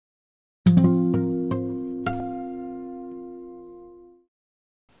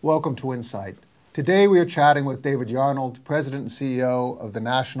Welcome to Insight. Today we are chatting with David Yarnold, President and CEO of the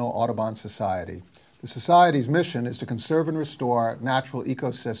National Audubon Society. The Society's mission is to conserve and restore natural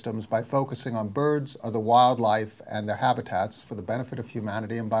ecosystems by focusing on birds, other wildlife, and their habitats for the benefit of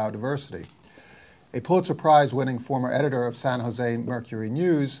humanity and biodiversity. A Pulitzer Prize-winning former editor of San Jose Mercury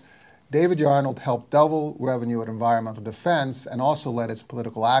News, David Yarnold helped double revenue at Environmental Defense and also led its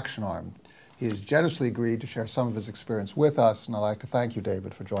political action arm. He has generously agreed to share some of his experience with us, and I'd like to thank you,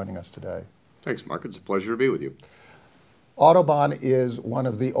 David, for joining us today. Thanks, Mark. It's a pleasure to be with you. Audubon is one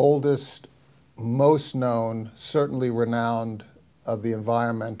of the oldest, most known, certainly renowned of the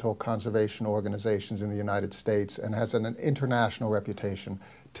environmental conservation organizations in the United States and has an international reputation.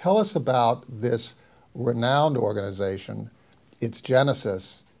 Tell us about this renowned organization, its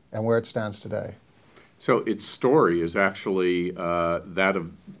genesis, and where it stands today. So its story is actually that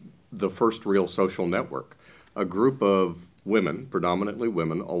of the first real social network. A group of women, predominantly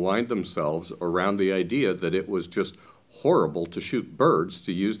women, aligned themselves around the idea that it was just horrible to shoot birds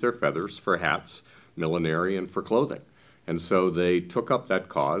to use their feathers for hats, millinery, and for clothing. And so they took up that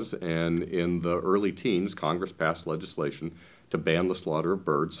cause, and in the early teens, Congress passed legislation to ban the slaughter of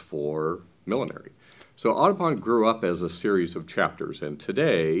birds for millinery. So Audubon grew up as a series of chapters, and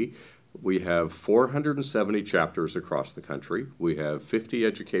today we have 470 chapters across the country. We have 50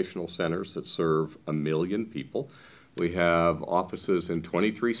 educational centers that serve 1 million people. We have offices in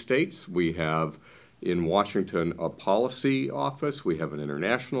 23 states. We have in Washington a policy office. We have an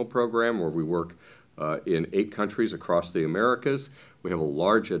international program where we work in 8 countries across the Americas. We have a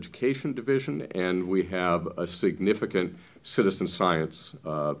large education division, and we have a significant citizen science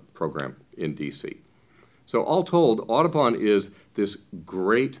program in DC. So all told, Audubon is this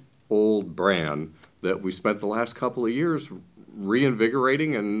great old brand that we spent the last couple of years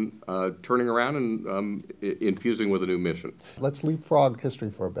reinvigorating and turning around and infusing with a new mission. Let's leapfrog history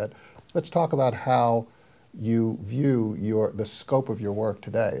for a bit. Let's talk about how you view the scope of your work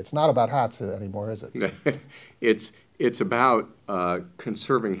today. It's not about hats anymore, is it? It's about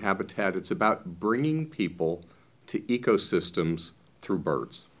conserving habitat. It's about bringing people to ecosystems through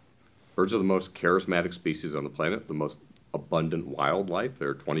birds. Birds are the most charismatic species on the planet, the most abundant wildlife. There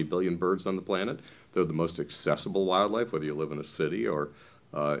are 20 billion birds on the planet. They're the most accessible wildlife, whether you live in a city or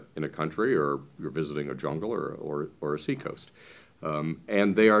in a country or you're visiting a jungle or a seacoast.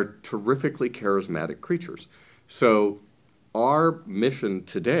 And they are terrifically charismatic creatures. So our mission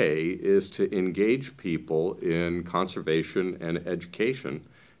today is to engage people in conservation and education,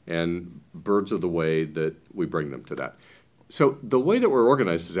 and birds are the way that we bring them to that. So the way that we're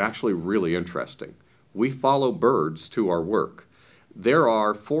organized is actually really interesting. We follow birds to our work. There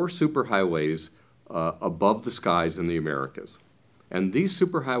are 4 superhighways above the skies in the Americas, and these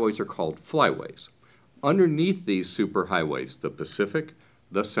superhighways are called flyways. Underneath these superhighways, the Pacific,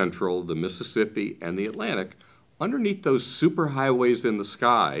 the Central, the Mississippi, and the Atlantic, underneath those superhighways in the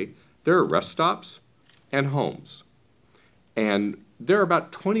sky, there are rest stops and homes. And there are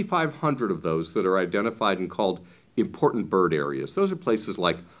about 2,500 of those that are identified and called important bird areas. Those are places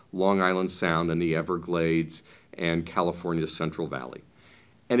like Long Island Sound and the Everglades and California's Central Valley.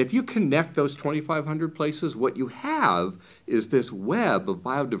 And if you connect those 2,500 places, what you have is this web of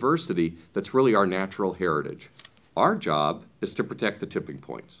biodiversity that's really our natural heritage. Our job is to protect the tipping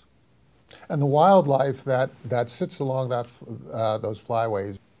points. And the wildlife that sits along those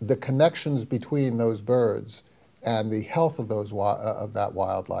flyways, the connections between those birds and the health of that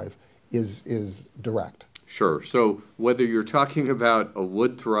wildlife is direct. Sure. So whether you're talking about a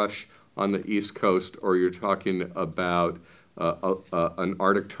wood thrush on the East Coast or you're talking about an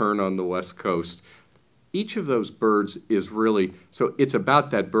Arctic tern on the West Coast, each of those birds is really, so it's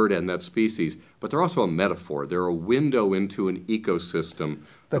about that bird and that species, but they're also a metaphor. They're a window into an ecosystem,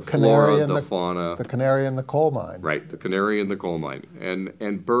 the flora, the fauna. The canary in the coal mine. Right, the canary in the coal mine.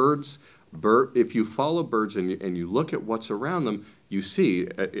 And birds, if you follow birds and you look at what's around them, you see,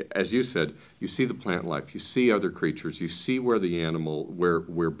 as you said, you see the plant life, you see other creatures, you see where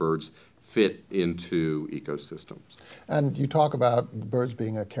where birds fit into ecosystems. And you talk about birds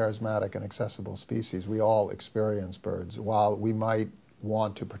being a charismatic and accessible species. We all experience birds. While we might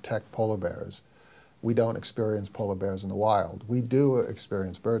want to protect polar bears, we don't experience polar bears in the wild. We do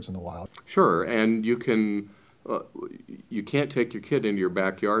experience birds in the wild. Sure, and you can't take your kid into your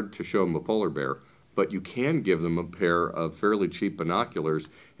backyard to show them a polar bear, but you can give them a pair of fairly cheap binoculars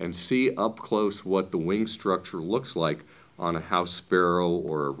and see up close what the wing structure looks like on a house sparrow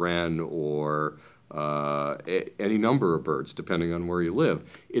or a wren or any number of birds, depending on where you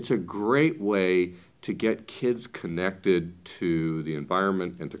live. It's a great way to get kids connected to the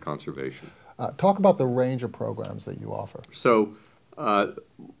environment and to conservation. Talk about the range of programs that you offer. So I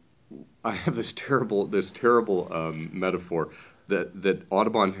have this terrible metaphor that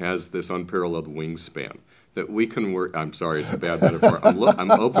Audubon has this unparalleled wingspan, that we can work. I'm sorry, it's a bad metaphor.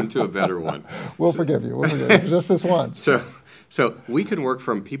 I'm open to a better one. We'll forgive you. We'll forgive you. Just this once. So we can work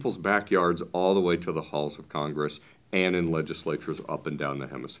from people's backyards all the way to the halls of Congress and in legislatures up and down the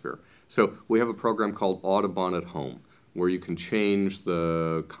hemisphere. So we have a program called Audubon at Home, where you can change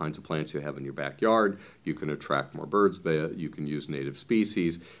the kinds of plants you have in your backyard. You can attract more birds there. You can use native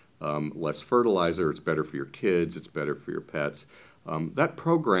species, less fertilizer. It's better for your kids. It's better for your pets. That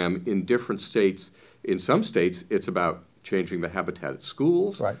program in different states, in some states, it's about changing the habitat at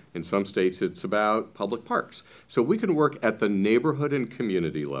schools. Right. In some states, it's about public parks. So we can work at the neighborhood and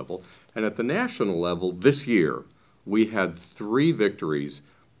community level. And at the national level, this year, we had 3 victories,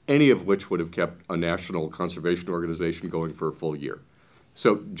 any of which would have kept a national conservation organization going for a full year.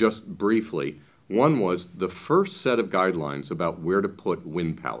 So just briefly, one was the first set of guidelines about where to put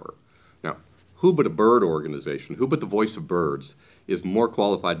wind power. Now, who but a bird organization, who but the Voice of Birds, is more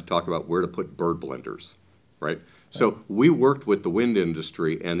qualified to talk about where to put bird blenders, right? So we worked with the wind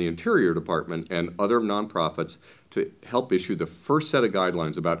industry and the Interior Department and other nonprofits to help issue the first set of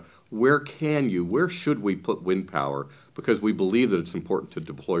guidelines about where should we put wind power, because we believe that it's important to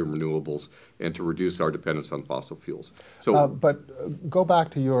deploy renewables and to reduce our dependence on fossil fuels. So, but go back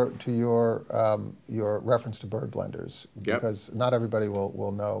to your reference to bird blenders, because not everybody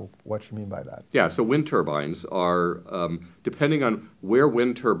will know what you mean by that. Yeah, so wind turbines are, depending on where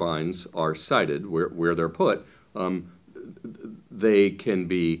wind turbines are sited, where they're put, they can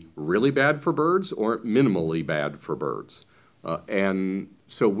be really bad for birds or minimally bad for birds. And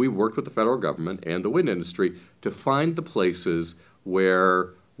so we worked with the federal government and the wind industry to find the places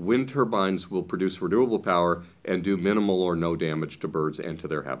where wind turbines will produce renewable power and do minimal or no damage to birds and to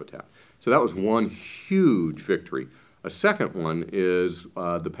their habitat. So that was one huge victory. A second one is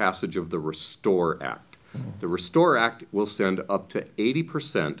the passage of the Restore Act. The Restore Act will send up to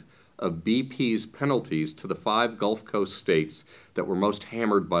 80% of BP's penalties to the 5 Gulf Coast states that were most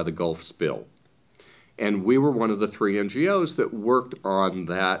hammered by the Gulf spill. And we were one of the 3 NGOs that worked on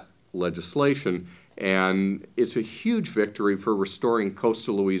that legislation, and it's a huge victory for restoring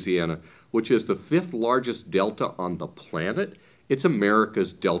coastal Louisiana, which is the 5th largest delta on the planet. It's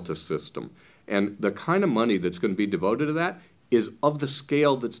America's delta system. And the kind of money that's going to be devoted to that is of the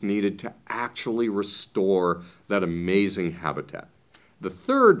scale that's needed to actually restore that amazing habitat. The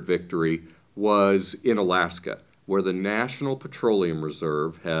third victory was in Alaska, where the National Petroleum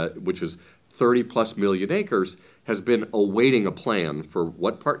Reserve, which is 30+ million acres, has been awaiting a plan for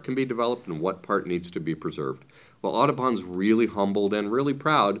what part can be developed and what part needs to be preserved. Well, Audubon's really humbled and really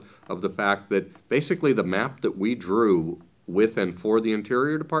proud of the fact that basically the map that we drew with and for the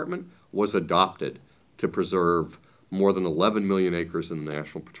Interior Department was adopted to preserve more than 11 million acres in the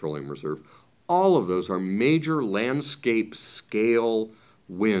National Petroleum Reserve. All of those are major landscape scale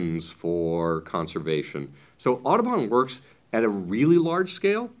wins for conservation. So Audubon works at a really large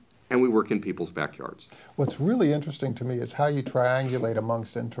scale, and we work in people's backyards. What's really interesting to me is how you triangulate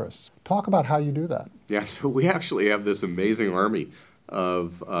amongst interests. Talk about how you do that. Yeah, so we actually have this amazing army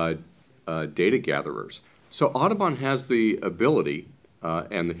of data gatherers. So Audubon has the ability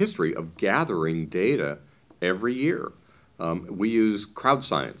and the history of gathering data every year. We use crowd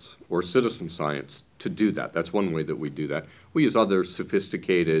science or citizen science to do that. That's one way that we do that. We use other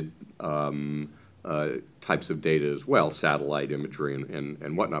sophisticated types of data as well, satellite imagery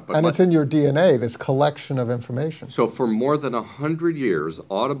and whatnot. And it's in your DNA, this collection of information. So for more than 100 years,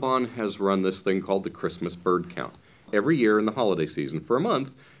 Audubon has run this thing called the Christmas bird count. Every year in the holiday season, for a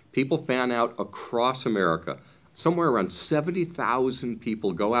month, people fan out across America. Somewhere around 70,000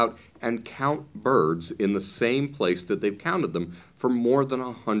 people go out and count birds in the same place that they've counted them for more than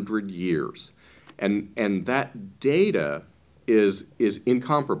 100 years. And that data is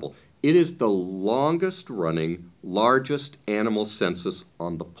incomparable. It is the longest running, largest animal census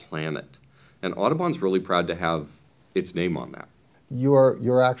on the planet. And Audubon's really proud to have its name on that.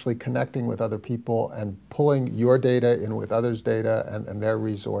 You're actually connecting with other people and pulling your data in with others' data and their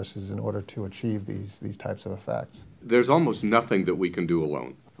resources in order to achieve these types of effects. There's almost nothing that we can do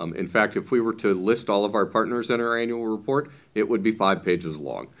alone. In fact, if we were to list all of our partners in our annual report, it would be 5 pages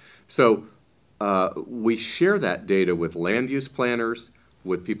long. So we share that data with land use planners,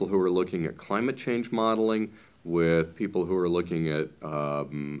 with people who are looking at climate change modeling, with people who are looking at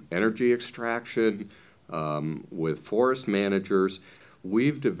energy extraction, with forest managers.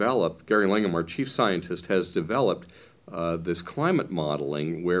 We've developed, Gary Langham, our chief scientist, has developed this climate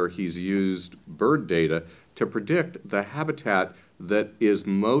modeling where he's used bird data to predict the habitat that is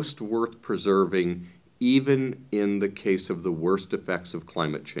most worth preserving even in the case of the worst effects of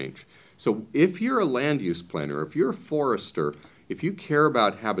climate change. So if you're a land use planner, if you're a forester, if you care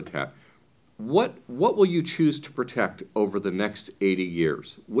about habitat, what will you choose to protect over the next 80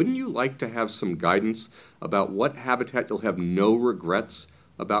 years? Wouldn't you like to have some guidance about what habitat you'll have no regrets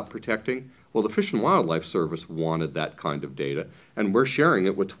about protecting? Well, the Fish and Wildlife Service wanted that kind of data, and we're sharing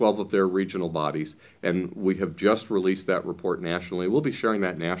it with 12 of their regional bodies, and we have just released that report nationally. We'll be sharing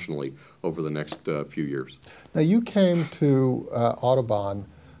that nationally over the next few years. Now, you came to Audubon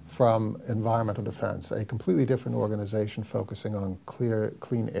from Environmental Defense, a completely different organization focusing on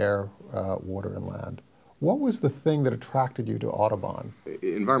clean air, water, and land. What was the thing that attracted you to Audubon?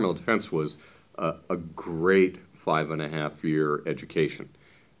 Environmental Defense was a great 5.5-year education.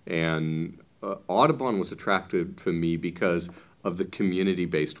 And Audubon was attractive to me because of the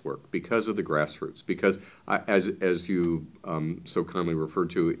community-based work, because of the grassroots, because as you so kindly referred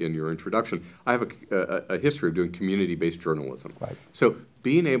to in your introduction, I have a history of doing community-based journalism. Right. So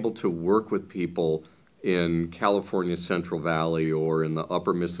being able to work with people in California Central Valley or in the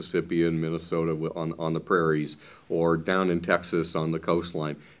upper Mississippi and Minnesota on the prairies or down in Texas on the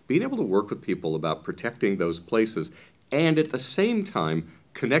coastline, being able to work with people about protecting those places and at the same time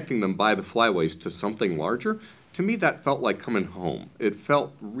connecting them by the flyways to something larger, to me that felt like coming home. It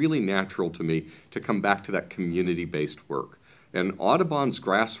felt really natural to me to come back to that community-based work. And Audubon's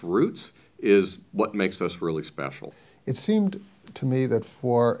grassroots is what makes us really special. It seemed to me that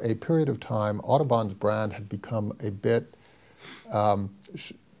for a period of time, Audubon's brand had become a bit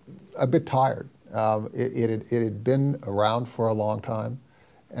tired. It had been around for a long time.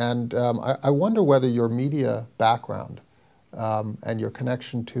 And I wonder whether your media background and your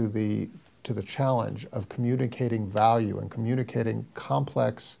connection to the challenge of communicating value and communicating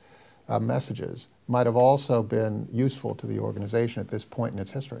complex messages might have also been useful to the organization at this point in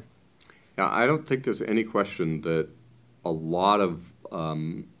its history. Yeah, I don't think there's any question that a lot of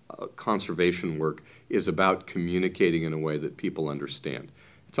conservation work is about communicating in a way that people understand.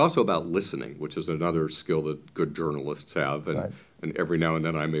 It's also about listening, which is another skill that good journalists have, and, right. and every now and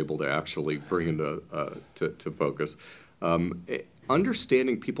then I'm able to actually bring into to focus.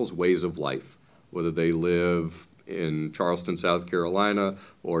 Understanding people's ways of life, whether they live in Charleston, South Carolina,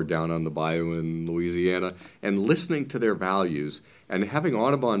 or down on the bayou in Louisiana, and listening to their values, and having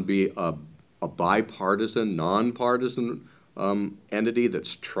Audubon be a bipartisan, nonpartisan entity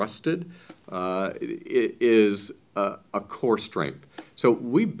that's trusted is a core strength. So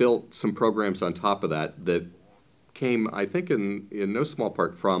we built some programs on top of that that came, I think, in no small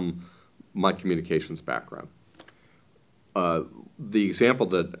part from my communications background. The example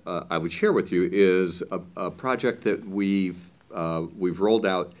that I would share with you is a project that we've rolled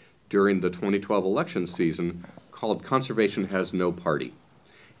out during the 2012 election season called Conservation Has No Party.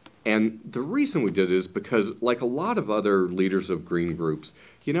 And the reason we did it is because, like a lot of other leaders of green groups,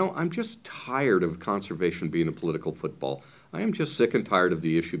 you know, I'm just tired of conservation being a political football. I am just sick and tired of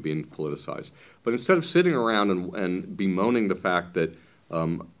the issue being politicized. But instead of sitting around and bemoaning the fact that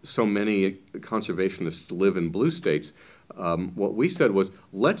so many conservationists live in blue states, what we said was,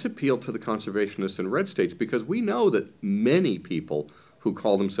 let's appeal to the conservationists in red states, because we know that many people who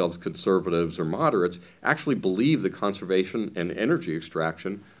call themselves conservatives or moderates actually believe that conservation and energy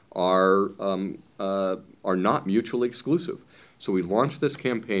extraction are not mutually exclusive. So we launched this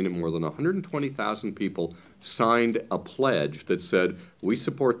campaign, and more than 120,000 people signed a pledge that said, we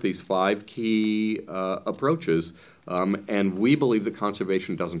support these 5 key approaches, and we believe that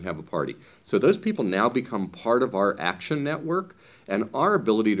conservation doesn't have a party. So those people now become part of our action network, and our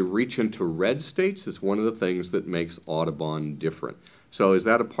ability to reach into red states is one of the things that makes Audubon different. So is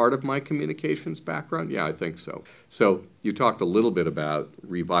that a part of my communications background? Yeah, I think so. So you talked a little bit about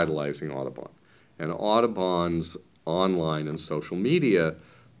revitalizing Audubon. And Audubon's online and social media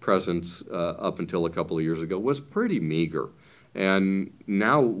presence up until a couple of years ago was pretty meager. And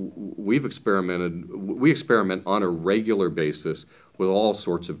now we experiment on a regular basis with all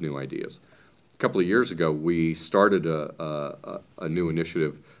sorts of new ideas. A couple of years ago, we started a new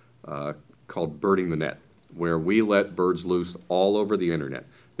initiative called Birding the Net, where we let birds loose all over the internet.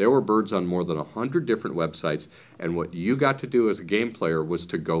 There were birds on more than 100 different websites, and what you got to do as a game player was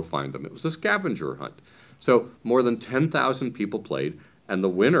to go find them. It was a scavenger hunt. So more than 10,000 people played, and the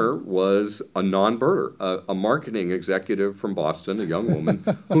winner was a non-birder, a marketing executive from Boston, a young woman,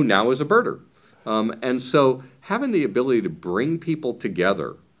 who now is a birder. And so having the ability to bring people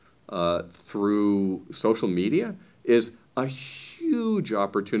together through social media is a huge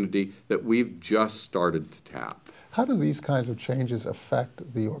opportunity that we've just started to tap. How do these kinds of changes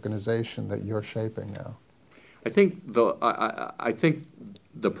affect the organization that you're shaping now? I think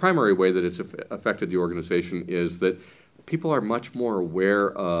the primary way that it's affected the organization is that people are much more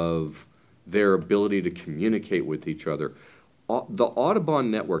aware of their ability to communicate with each other. The Audubon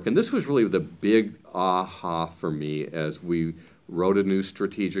network, and this was really the big aha for me as we wrote a new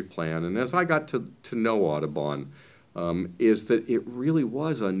strategic plan, and as I got to know Audubon, is that it really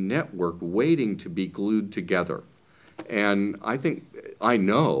was a network waiting to be glued together. And I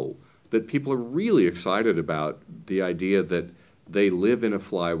know that people are really excited about the idea that they live in a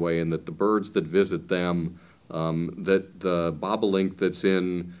flyway and that the birds that visit them, that the bobolink that's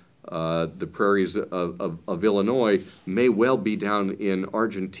in the prairies of Illinois may well be down in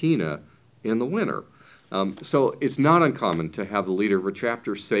Argentina in the winter. So it's not uncommon to have the leader of a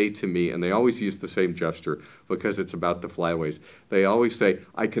chapter say to me, and they always use the same gesture because it's about the flyways, they always say,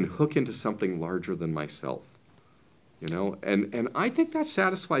 I can hook into something larger than myself. You know, and I think that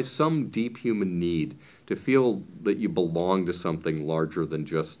satisfies some deep human need to feel that you belong to something larger than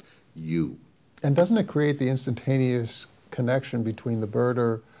just you. And doesn't it create the instantaneous connection between the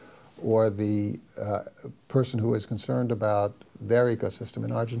birder or the person who is concerned about their ecosystem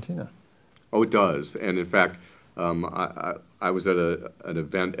in Argentina? Oh, it does. And in fact, I was at an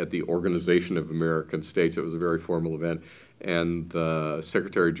event at the Organization of American States. It was a very formal event. And the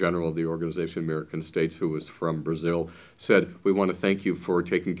Secretary General of the Organization of American States, who was from Brazil, said, we want to thank you for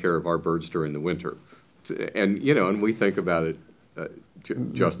taking care of our birds during the winter. And, you know, and we think about it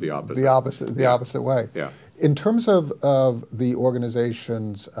just the opposite. The opposite way. Yeah. In terms of the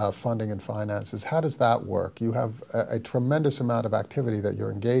organization's funding and finances, how does that work? You have a tremendous amount of activity that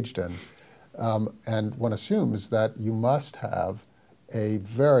you're engaged in, and one assumes that you must have a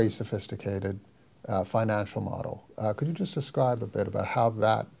very sophisticated financial model. Could you just describe a bit about how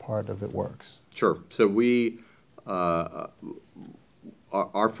that part of it works? Sure. So our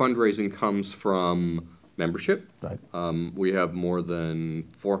fundraising comes from membership. Right. We have more than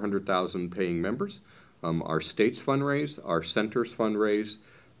 400,000 paying members. Our states fundraise, our centers fundraise,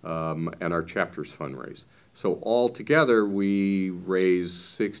 and our chapters fundraise. So all together, we raise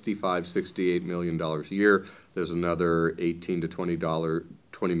 $65–68 million a year. There's another $18 to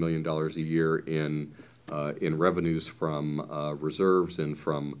 $20 million a year in revenues from reserves and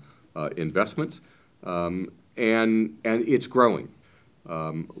from investments, and it's growing.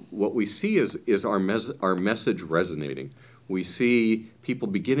 What we see is our message resonating. We see people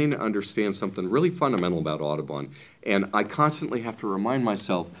beginning to understand something really fundamental about Audubon, and I constantly have to remind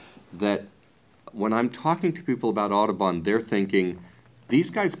myself that when I'm talking to people about Audubon, they're thinking, these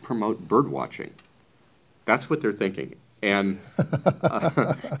guys promote bird watching. That's what they're thinking. And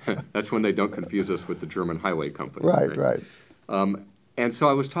that's when they don't confuse us with the German highway company. Right. And so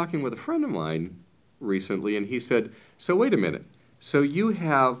I was talking with a friend of mine recently, and he said, so wait a minute. So you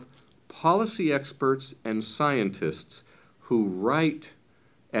have policy experts and scientists who write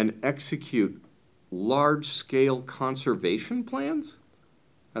and execute large-scale conservation plans?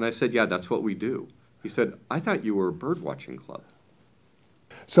 And I said, yeah, that's what we do. He said, I thought you were a bird-watching club.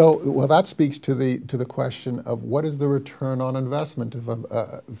 So, well, that speaks to the question of what is the return on investment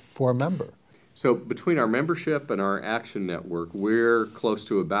for a member? So between our membership and our action network, we're close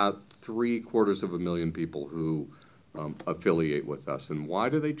to about 750,000 people who affiliate with us. And why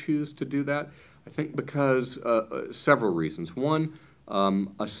do they choose to do that? I think because several reasons. One,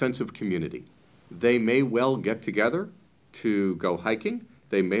 a sense of community. They may well get together to go hiking.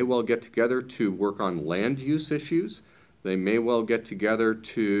 They may well get together to work on land use issues. They may well get together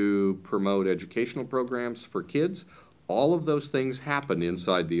to promote educational programs for kids. All of those things happen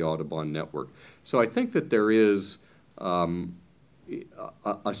inside the Audubon network. So I think that there is a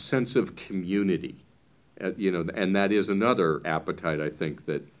sense of community, and that is another appetite I think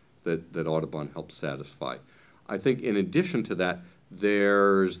that Audubon helps satisfy. I think in addition to that,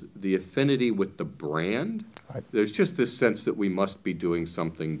 there's the affinity with the brand. Right. There's just this sense that we must be doing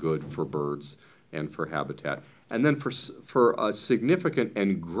something good for birds and for habitat. And then for a significant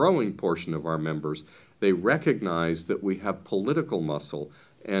and growing portion of our members, they recognize that we have political muscle.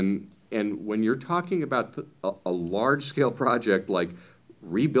 And when you're talking about a large-scale project like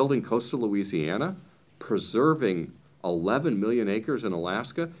rebuilding coastal Louisiana, preserving 11 million acres in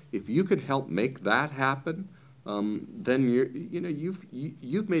Alaska, if you could help make that happen, then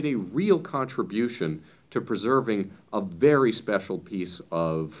you've made a real contribution to preserving a very special piece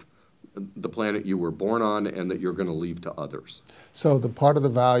of the planet you were born on and that you're going to leave to others. So the part of the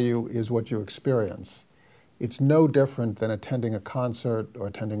value is what you experience. It's no different than attending a concert or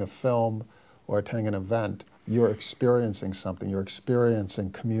attending a film or attending an event. You're experiencing something. You're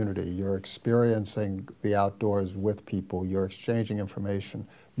experiencing community. You're experiencing the outdoors with people. You're exchanging information.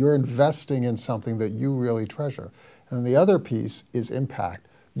 You're investing in something that you really treasure. And the other piece is impact.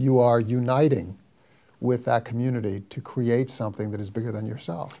 You are uniting with that community to create something that is bigger than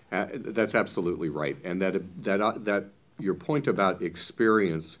yourself. That's absolutely right. And that your point about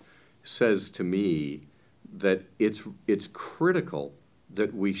experience says to me that it's critical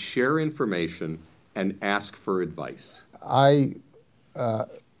that we share information and ask for advice. I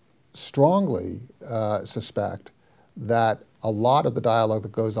strongly suspect that a lot of the dialogue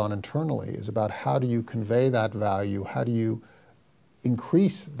that goes on internally is about how do you convey that value, how do you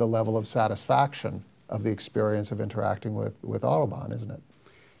increase the level of satisfaction of the experience of interacting with Audubon, isn't it?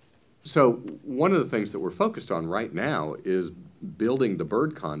 So one of the things that we're focused on right now is building the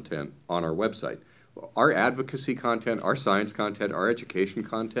bird content on our website. Our advocacy content, our science content, our education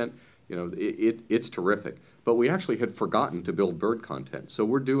content, it's terrific. But we actually had forgotten to build bird content. So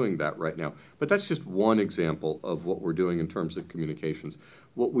we're doing that right now. But that's just one example of what we're doing in terms of communications.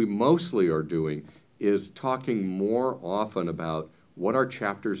 What we mostly are doing is talking more often about what our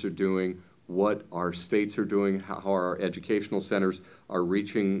chapters are doing, what our states are doing, how our educational centers are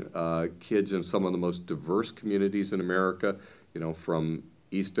reaching kids in some of the most diverse communities in America, from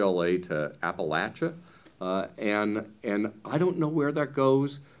East LA to Appalachia. And I don't know where that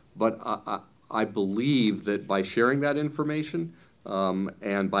goes, but I believe that by sharing that information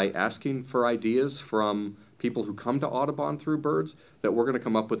and by asking for ideas from people who come to Audubon through birds, that we're going to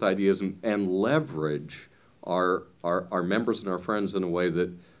come up with ideas and leverage our members and our friends in a way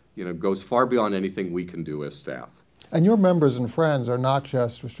that goes far beyond anything we can do as staff. And your members and friends are not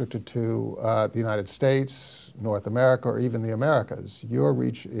just restricted to the United States, North America, or even the Americas. Your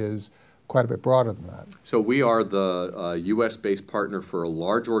reach is quite a bit broader than that. So we are the U.S.-based partner for a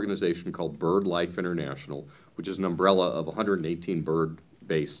large organization called BirdLife International, which is an umbrella of 118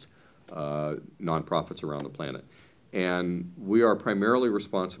 bird-based nonprofits around the planet. And we are primarily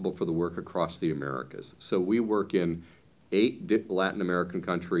responsible for the work across the Americas. So we work in 8 Latin American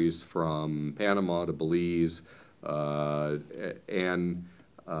countries, from Panama to Belize, and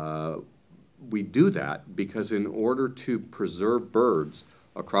we do that because in order to preserve birds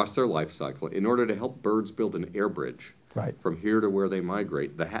across their life cycle, in order to help birds build an air bridge from here to where they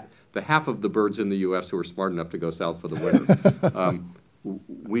migrate, the half of the birds in the U.S. who are smart enough to go south for the winter,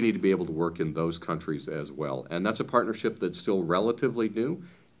 we need to be able to work in those countries as well. And that's a partnership that's still relatively new,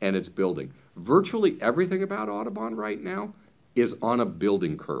 and it's building. Virtually everything about Audubon right now is on a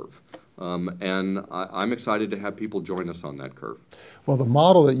building curve. And I'm excited to have people join us on that curve. Well, the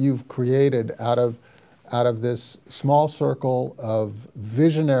model that you've created out of this small circle of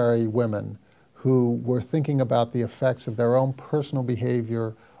visionary women who were thinking about the effects of their own personal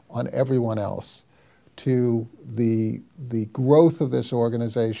behavior on everyone else, to the growth of this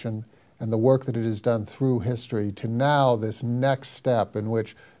organization and the work that it has done through history, to now this next step in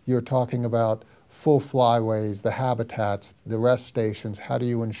which you're talking about full flyways, the habitats, the rest stations. How do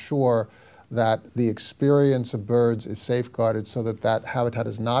you ensure that the experience of birds is safeguarded so that that habitat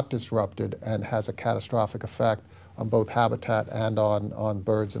is not disrupted and has a catastrophic effect on both habitat and on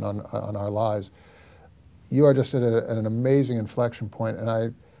birds and on our lives? You are just at an amazing inflection point,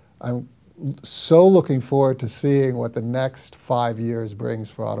 and I'm so looking forward to seeing what the next 5 years brings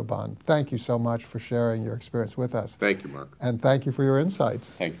for Audubon. Thank you so much for sharing your experience with us. Thank you, Mark. And thank you for your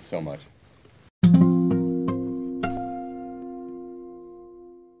insights. Thank you so much.